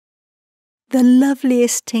The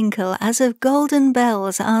loveliest tinkle as of golden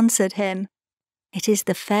bells answered him. It is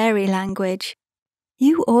the fairy language.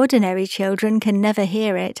 You ordinary children can never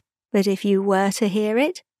hear it, but if you were to hear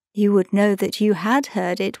it, you would know that you had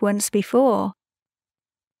heard it once before.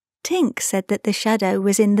 Tink said that the shadow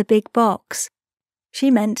was in the big box.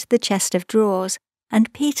 She meant the chest of drawers,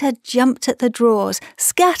 and Peter jumped at the drawers,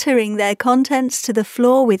 scattering their contents to the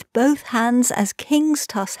floor with both hands as kings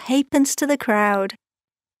toss halfpence to the crowd.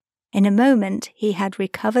 In a moment he had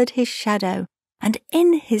recovered his shadow, and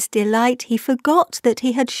in his delight he forgot that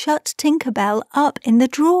he had shut Tinker Bell up in the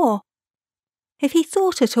drawer. If he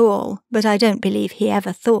thought at all, but I don't believe he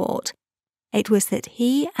ever thought, it was that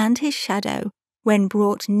he and his shadow, when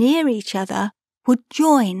brought near each other, would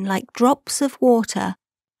join like drops of water,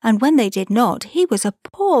 and when they did not, he was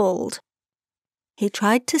appalled. He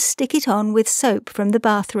tried to stick it on with soap from the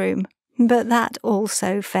bathroom, but that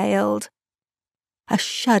also failed. A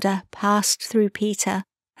shudder passed through Peter,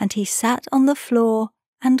 and he sat on the floor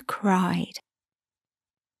and cried.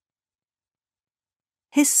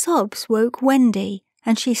 His sobs woke Wendy,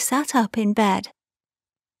 and she sat up in bed.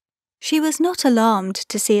 She was not alarmed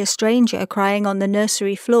to see a stranger crying on the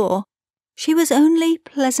nursery floor. She was only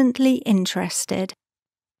pleasantly interested.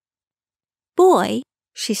 "Boy,"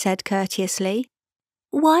 she said courteously,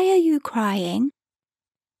 "why are you crying?"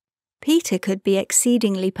 Peter could be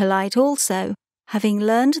exceedingly polite also, having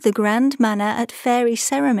learned the grand manner at fairy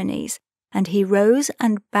ceremonies, and he rose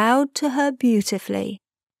and bowed to her beautifully.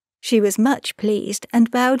 She was much pleased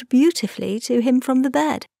and bowed beautifully to him from the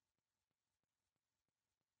bed.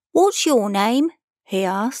 "What's your name?" he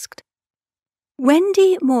asked.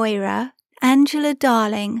 "Wendy Moira, Angela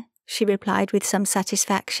Darling," she replied with some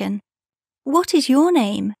satisfaction. "What is your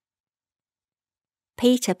name?"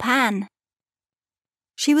 "Peter Pan."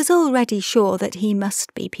 She was already sure that he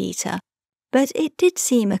must be Peter, but it did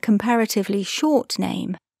seem a comparatively short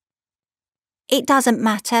name. "It doesn't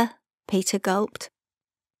matter," Peter gulped.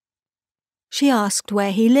 She asked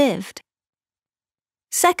where he lived.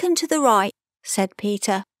 "Second to the right," said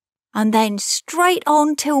Peter, "and then straight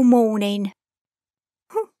on till morning."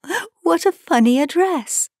 What a funny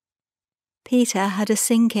address! Peter had a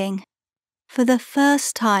sinking. For the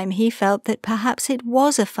first time he felt that perhaps it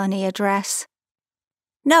was a funny address.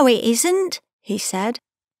 "No, it isn't," he said.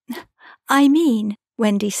 "I mean,"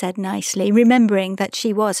 Wendy said nicely, remembering that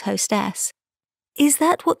she was hostess, "is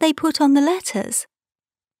that what they put on the letters?"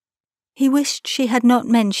 He wished she had not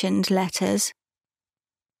mentioned letters.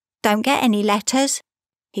 "Don't get any letters,"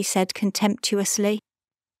 he said contemptuously.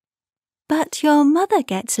 "But your mother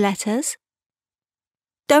gets letters."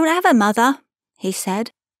 "Don't have a mother," he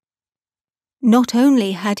said. Not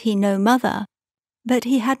only had he no mother, but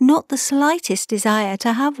he had not the slightest desire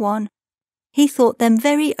to have one. He thought them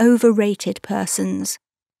very overrated persons.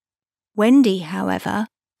 Wendy, however,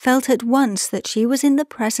 felt at once that she was in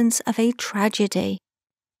the presence of a tragedy.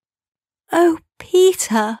 "Oh,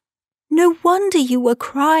 Peter, no wonder you were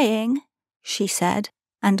crying," she said,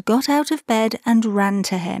 and got out of bed and ran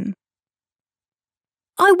to him.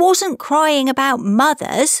 "I wasn't crying about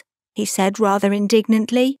mothers," he said rather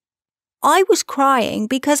indignantly. "I was crying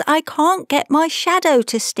because I can't get my shadow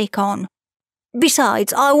to stick on.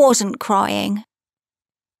 Besides, I wasn't crying."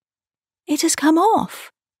 "It has come off."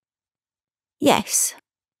 "Yes."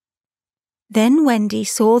 Then Wendy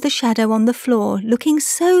saw the shadow on the floor looking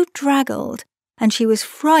so draggled, and she was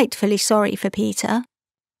frightfully sorry for Peter.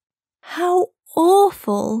 "How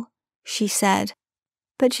awful," she said,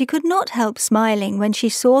 but she could not help smiling when she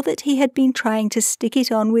saw that he had been trying to stick it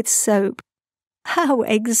on with soap. How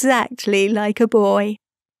exactly like a boy!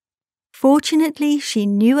 Fortunately, she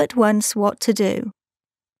knew at once what to do.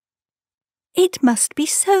 "It must be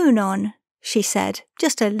sewn on," she said,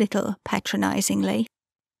 just a little patronizingly.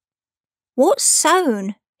 "What's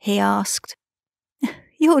sewn?" he asked.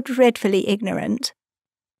 "You're dreadfully ignorant."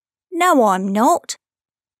 "No, I'm not."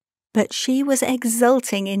 But she was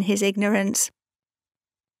exulting in his ignorance.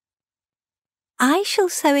 "I shall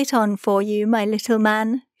sew it on for you, my little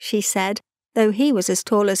man," she said, though he was as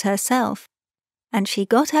tall as herself, and she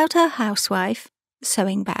got out her housewife,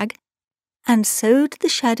 sewing bag, and sewed the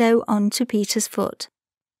shadow onto Peter's foot.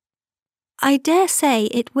 "I dare say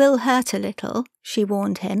it will hurt a little," she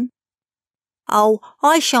warned him. "Oh,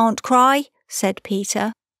 I shan't cry," said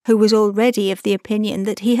Peter, who was already of the opinion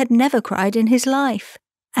that he had never cried in his life,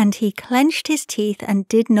 and he clenched his teeth and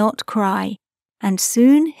did not cry, and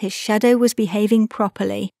soon his shadow was behaving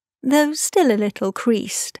properly, though still a little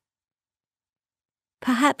creased.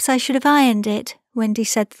 "Perhaps I should have ironed it," Wendy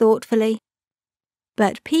said thoughtfully.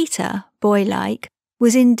 But Peter, boy-like,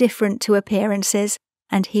 was indifferent to appearances,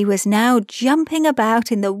 and he was now jumping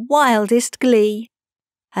about in the wildest glee.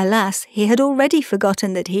 Alas, he had already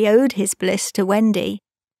forgotten that he owed his bliss to Wendy.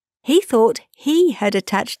 He thought he had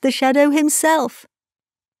attached the shadow himself.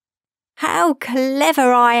 "How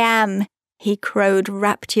clever I am!" he crowed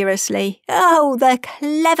rapturously. "Oh, the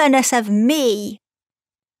cleverness of me!"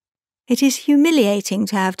 It is humiliating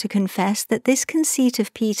to have to confess that this conceit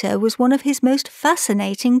of Peter was one of his most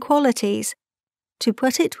fascinating qualities. To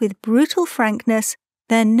put it with brutal frankness,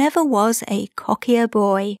 there never was a cockier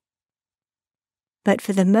boy. But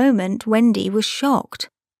for the moment Wendy was shocked.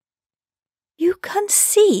 "You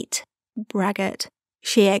conceit, braggart!"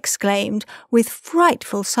 she exclaimed with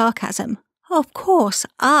frightful sarcasm. "Of course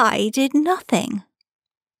I did nothing."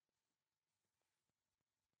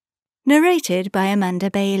 Narrated by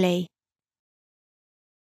Amanda Bailey.